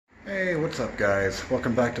Hey, what's up guys?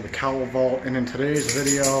 Welcome back to the Cowl Vault, and in today's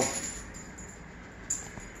video,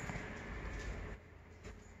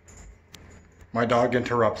 my dog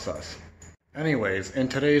interrupts us. Anyways, in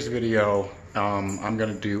today's video, I'm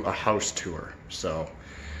gonna do a house tour. So,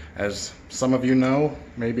 as some of you know,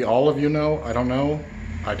 maybe all of you know, I don't know,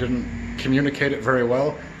 I didn't communicate it very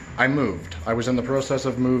well. I moved. I was in the process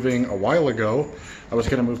of moving a while ago. I was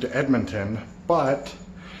gonna move to Edmonton, but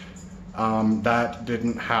that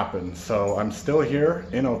didn't happen. So I'm still here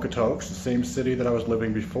in Okotoks, the same city that I was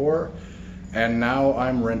living before, and now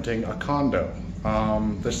I'm renting a condo.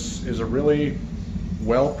 This is a really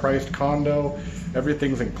well-priced condo.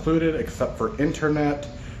 Everything's included except for internet,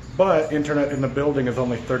 but internet in the building is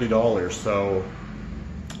only $30, so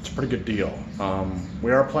it's a pretty good deal.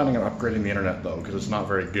 We are planning on upgrading the internet though, because it's not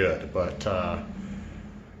very good. But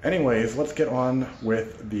anyways, let's get on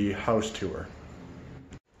with the house tour.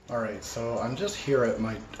 Alright, so I'm just here at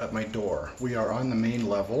my door. We are on the main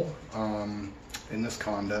level in this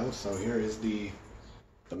condo. So here is the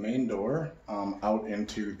main door out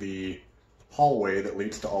into the hallway that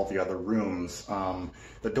leads to all the other rooms.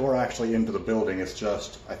 The door actually into the building is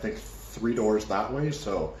just, I think, 3 doors that way,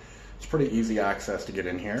 so it's pretty easy access to get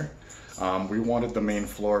in here. We wanted the main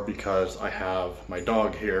floor because I have my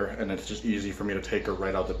dog here, and it's just easy for me to take her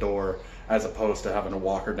right out the door as opposed to having to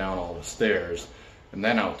walk her down all the stairs and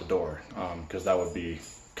then out the door, because that would be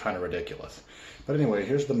kind of ridiculous. But anyway,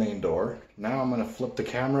 here's the main door. Now I'm gonna flip the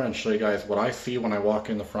camera and show you guys what I see when I walk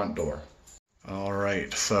in the front door.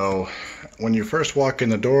 Alright, so when you first walk in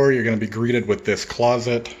the door, you're gonna be greeted with this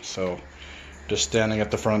closet. So just standing at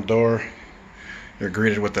the front door, you're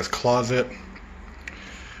greeted with this closet.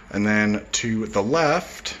 And then to the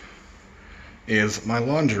left is my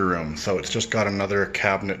laundry room. So it's just got another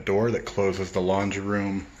cabinet door that closes the laundry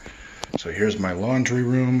room. So here's my laundry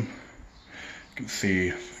room. You can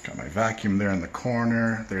see, got my vacuum there in the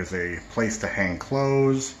corner. There's a place to hang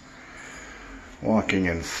clothes. Walking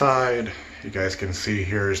inside, you guys can see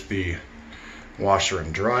here's the washer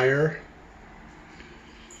and dryer.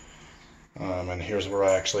 And here's where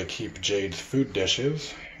I actually keep Jade's food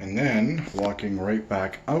dishes. And then walking right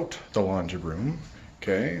back out the laundry room,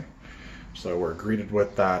 okay? So we're greeted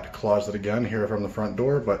with that closet again here from the front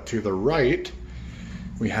door, but to the right,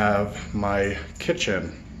 we have my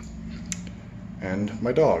kitchen and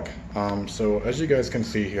my dog. So as you guys can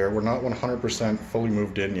see here, we're not 100% fully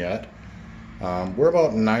moved in yet. We're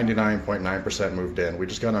about 99.9% moved in. We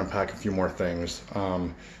just gotta unpack a few more things.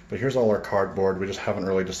 But here's all our cardboard. We just haven't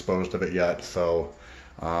really disposed of it yet. So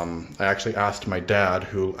I actually asked my dad,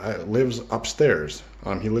 who lives upstairs.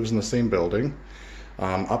 He lives in the same building.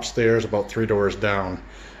 Upstairs, about 3 doors down,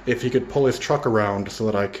 if he could pull his truck around so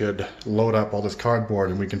that I could load up all this cardboard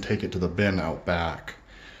and we can take it to the bin out back.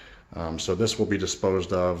 So this will be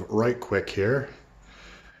disposed of right quick here.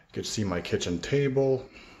 You can see my kitchen table.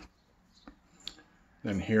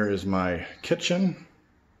 And here is my kitchen.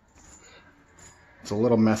 It's a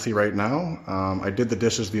little messy right now. I did the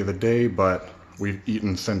dishes the other day, but we've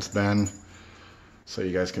eaten since then. So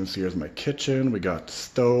you guys can see here's my kitchen. We got the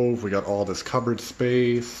stove, we got all this cupboard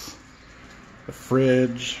space, the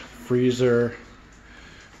fridge, freezer.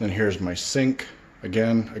 Then here's my sink.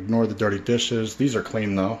 Again, ignore the dirty dishes. These are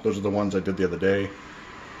clean though. Those are the ones I did the other day.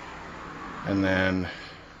 And then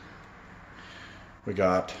we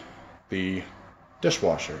got the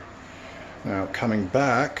dishwasher. Now coming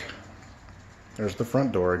back, there's the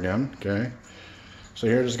front door again, okay? So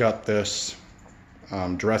here just got this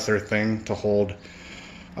dresser thing to hold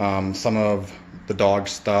some of the dog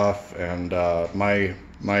stuff, and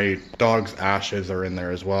my dog's ashes are in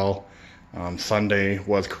there as well. Sunday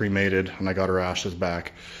was cremated and I got her ashes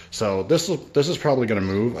back. So this is probably gonna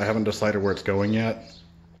move. I haven't decided where it's going yet.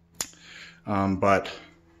 But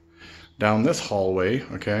down this hallway,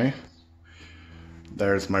 okay,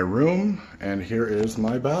 there's my room, and here is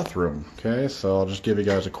my bathroom. Okay, so I'll just give you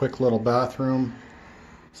guys a quick little bathroom.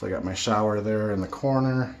 So I got my shower there in the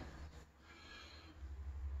corner.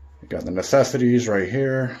 I got the necessities right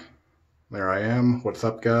here. There I am. What's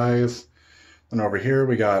up, guys? And over here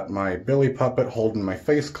we got my Billy puppet holding my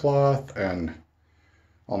face cloth and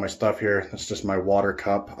all my stuff here. That's just my water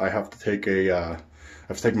cup. I have to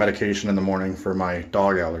take medication in the morning for my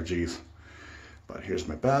dog allergies. But here's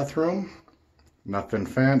my bathroom. Nothing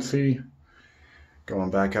fancy. Going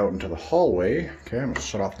back out into the hallway. Okay, I'm gonna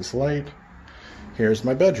shut off this light. Here's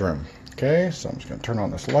my bedroom. Okay, so I'm just gonna turn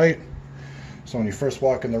on this light. So when you first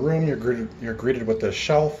walk in the room, you're greeted with this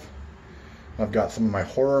shelf. I've got some of my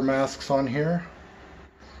horror masks on here,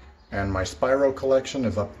 and my Spyro collection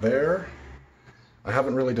is up there. I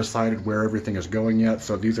haven't really decided where everything is going yet,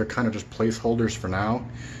 so these are kind of just placeholders for now.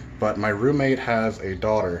 but my roommate has a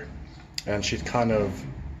daughter, and she's kind of,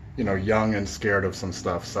 you know, young and scared of some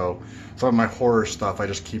stuff. So some of my horror stuff I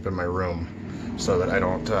just keep in my room so that I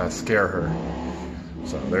don't scare her.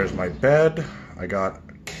 So there's my bed. I got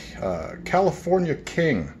California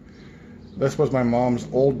King. This was my mom's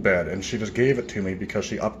old bed, and she just gave it to me because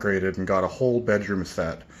she upgraded and got a whole bedroom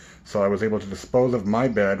set. So I was able to dispose of my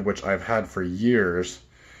bed, which I've had for years,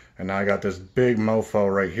 and now I got this big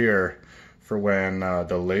mofo right here for when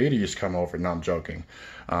the ladies come over. No, I'm joking.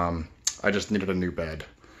 I just needed a new bed.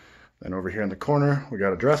 Then over here in the corner, we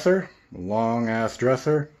got a dresser, a long-ass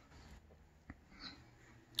dresser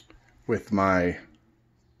with my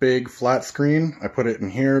big flat screen. I put it in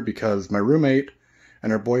here because my roommate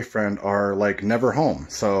and her boyfriend are like never home.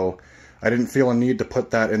 So I didn't feel a need to put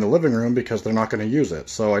that in the living room because they're not going to use it.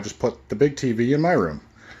 So I just put the big TV in my room.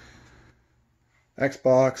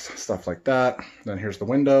 Xbox, stuff like that. Then here's the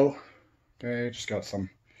window. Okay, just got some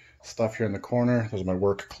stuff here in the corner. Those are my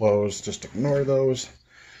work clothes. Just ignore those.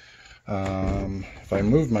 If I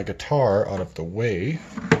move my guitar out of the way,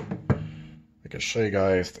 I can show you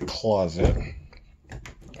guys the closet.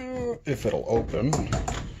 If it'll open.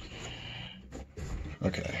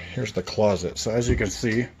 Okay, here's the closet. So as you can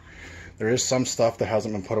see, there is some stuff that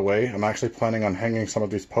hasn't been put away. I'm actually planning on hanging some of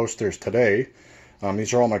these posters today.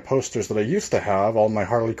 These are all my posters that I used to have, all my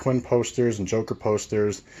Harley Quinn posters and Joker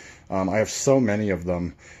posters. I have so many of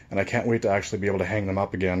them, and I can't wait to actually be able to hang them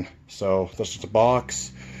up again. So that's just a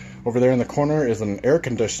box. Over there in the corner is an air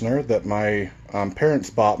conditioner that my parents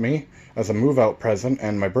bought me as a move-out present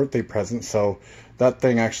and my birthday present. So that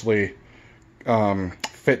thing actually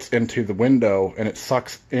fits into the window, and it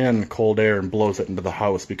sucks in cold air and blows it into the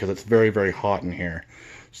house because it's very, very hot in here.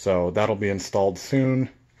 So that'll be installed soon.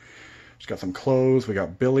 Just got some clothes. We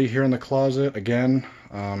got Billy here in the closet again,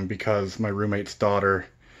 because my roommate's daughter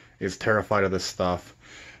is terrified of this stuff.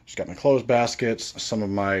 Just got my clothes baskets. Some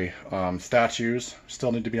of my statues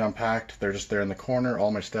still need to be unpacked. They're just there in the corner.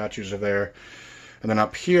 All my statues are there. And then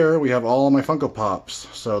up here we have all my Funko Pops.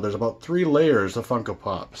 So there's about 3 layers of Funko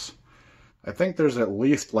Pops. I think there's at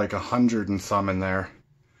least like 100 and some in there.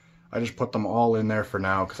 I just put them all in there for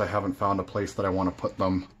now because I haven't found a place that I want to put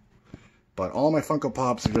them. But all my Funko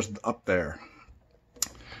Pops are just up there.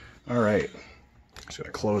 Alright. Just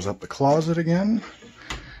gotta close up the closet again.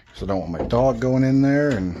 So I don't want my dog going in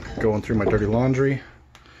there and going through my dirty laundry.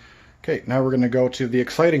 Okay, now we're gonna go to the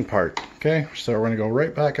exciting part. Okay, so we're gonna go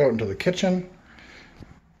right back out into the kitchen.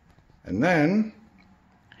 And then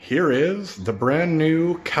here is the brand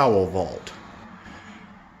new Cowl vault.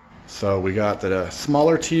 So we got the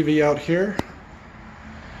smaller TV out here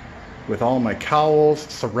with all my cowls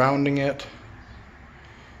surrounding it.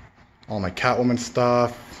 All my Catwoman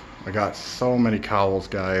stuff. I got so many cowls,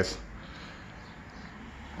 guys.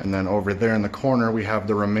 And then over there in the corner we have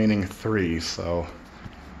the remaining 3. So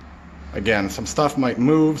again, some stuff might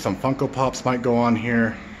move, some Funko Pops might go on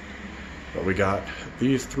here. But we got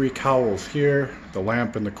these 3 cowls here, the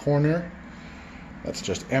lamp in the corner, that's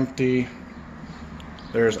just empty.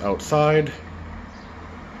 There's outside.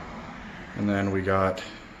 And then we got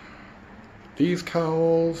these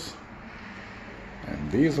cowls,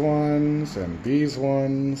 and these ones, and these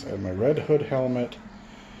ones, and my Red Hood helmet.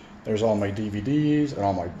 There's all my DVDs and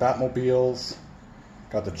all my Batmobiles.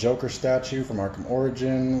 Got the Joker statue from Arkham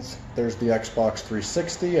Origins. There's the Xbox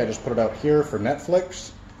 360. I just put it out here for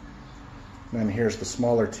Netflix. Then here's the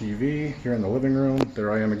smaller TV here in the living room.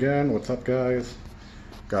 There I am again. What's up, guys?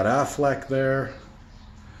 Got Affleck there.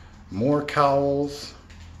 More cowls.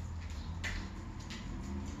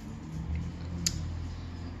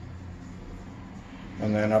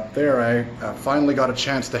 And then up there, I finally got a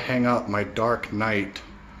chance to hang up my Dark Knight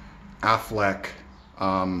Affleck.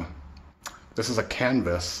 This is a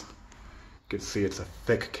canvas. You can see it's a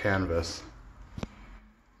thick canvas.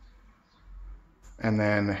 And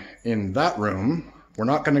then in that room, we're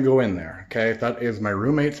not going to go in there, okay? That is my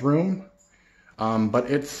roommate's room, but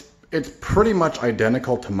it's pretty much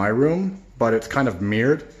identical to my room, but it's kind of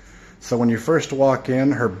mirrored. So when you first walk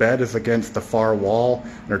in, her bed is against the far wall,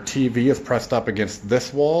 and her TV is pressed up against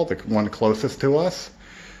this wall, the one closest to us.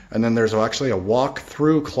 And then there's actually a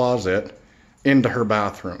walk-through closet into her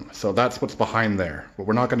bathroom. So that's what's behind there. But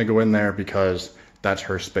we're not going to go in there because that's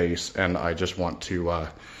her space, and I just want to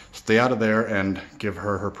stay out of there and give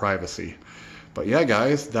her her privacy. But yeah,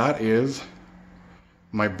 guys, that is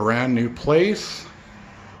my brand new place.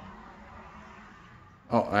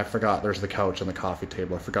 Oh, I forgot there's the couch and the coffee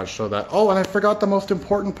table. I forgot to show that. Oh, and I forgot the most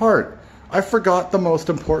important part. I forgot the most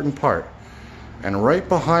important part. And right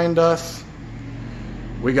behind us,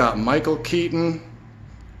 we got Michael Keaton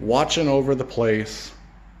watching over the place.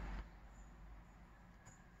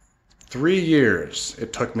 3 years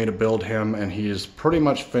it took me to build him, and he is pretty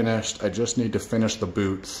much finished. I just need to finish the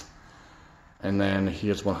boots, and then he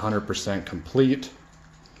is 100% complete.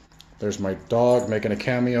 There's my dog making a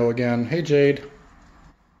cameo again. Hey, Jade.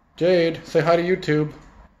 Jade, say hi to YouTube.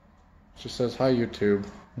 She says, hi, YouTube.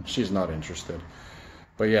 She's not interested.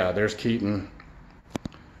 But yeah, there's Keaton.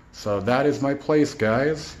 So that is my place,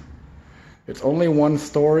 guys. It's only one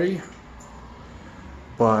story,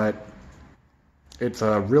 but it's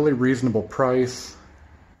a really reasonable price.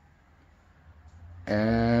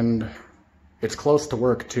 And it's close to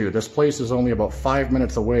work, too. This place is only about 5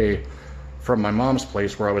 minutes away from my mom's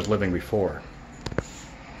place where I was living before.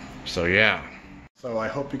 So yeah. So I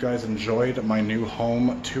hope you guys enjoyed my new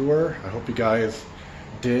home tour. I hope you guys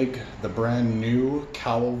dig the brand new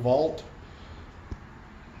Cowl vault.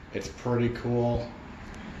 It's pretty cool.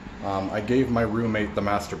 I gave my roommate the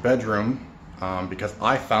master bedroom because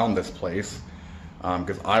I found this place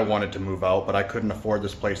because I wanted to move out, but I couldn't afford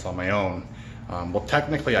this place on my own. Well,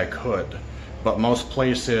 technically I could. But most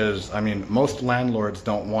places, I mean, most landlords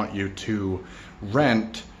don't want you to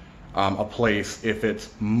rent a place if it's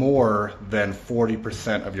more than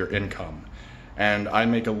 40% of your income. And I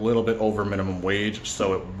make a little bit over minimum wage,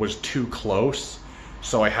 so it was too close.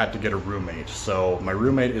 So I had to get a roommate. So my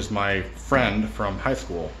roommate is my friend from high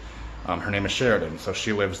school. Her name is Sheridan. So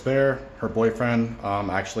she lives there. Her boyfriend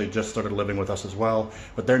actually just started living with us as well.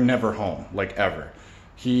 But they're never home, like ever.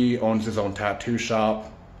 He owns his own tattoo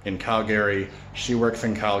shop in Calgary. She works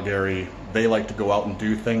in Calgary. They like to go out and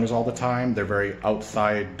do things all the time. They're very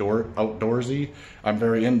outdoorsy. I'm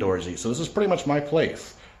very indoorsy. So this is pretty much my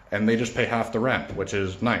place. And they just pay half the rent, which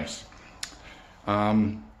is nice. I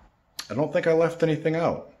don't think I left anything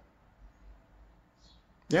out.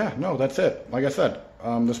 Yeah, no, that's it. Like I said,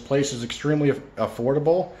 this place is extremely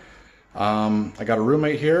affordable. I got a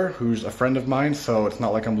roommate here who's a friend of mine, so it's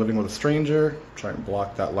not like I'm living with a stranger. Try and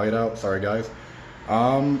block that light out. Sorry, guys.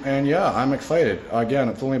 And yeah, I'm excited. Again,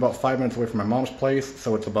 it's only about 5 minutes away from my mom's place,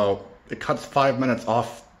 so it cuts 5 minutes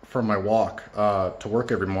off from my walk to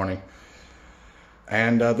work every morning.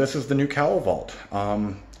 And this is the new Cowl vault.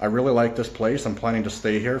 I really like this place. I'm planning to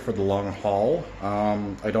stay here for the long haul.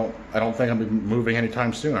 I don't think I'll be moving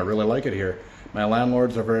anytime soon. I really like it here. My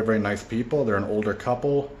landlords are very, very nice people. They're an older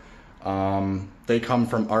couple. They come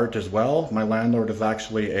from art as well. My landlord is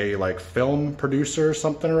actually a film producer or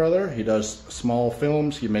something or other. He does small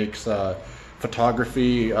films. He makes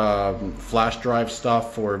photography, flash drive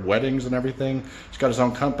stuff for weddings and everything. He's got his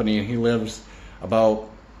own company, and he lives about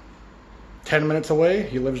 10 minutes away.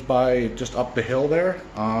 He lives by just up the hill there.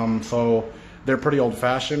 So they're pretty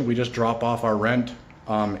old-fashioned. We just drop off our rent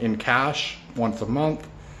in cash once a month,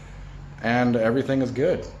 and everything is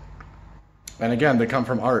good. And again, they come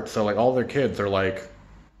from art, so like all their kids are like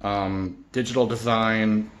digital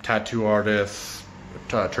design, tattoo artists,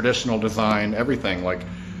 traditional design, everything. Like,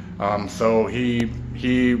 so we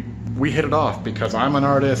hit it off because I'm an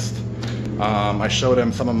artist. I showed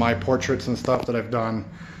him some of my portraits and stuff that I've done,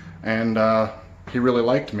 and he really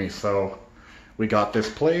liked me. So we got this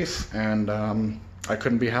place, and I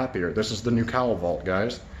couldn't be happier. This is the new Cowl vault,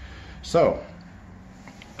 guys. So.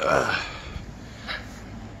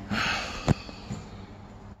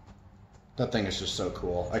 That thing is just so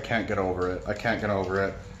cool. I can't get over it. I can't get over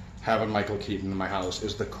it. Having Michael Keaton in my house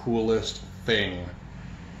is the coolest thing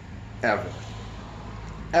ever.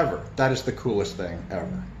 Ever. That is the coolest thing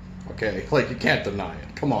ever. Okay? Like, you can't deny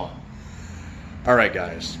it. Come on. Alright,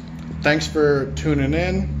 guys. Thanks for tuning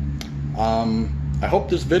in. I hope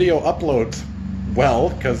this video uploads well,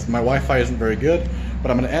 because my Wi-Fi isn't very good. But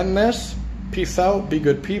I'm going to end this. Peace out. Be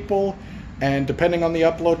good people. And depending on the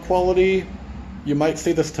upload quality, you might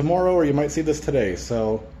see this tomorrow or you might see this today.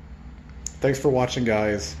 So thanks for watching,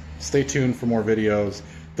 guys. Stay tuned for more videos.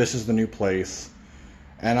 This is the new place.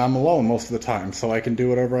 And I'm alone most of the time, so I can do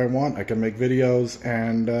whatever I want. I can make videos,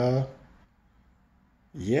 and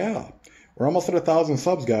yeah. We're almost at 1,000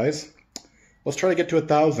 subs, guys. Let's try to get to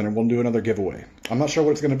 1,000 and we'll do another giveaway. I'm not sure what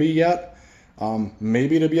it's going to be yet.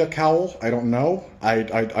 Maybe it'll be a cowl. I don't know.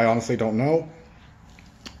 I honestly don't know.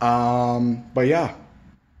 But yeah.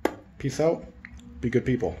 Peace out. Be good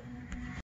people.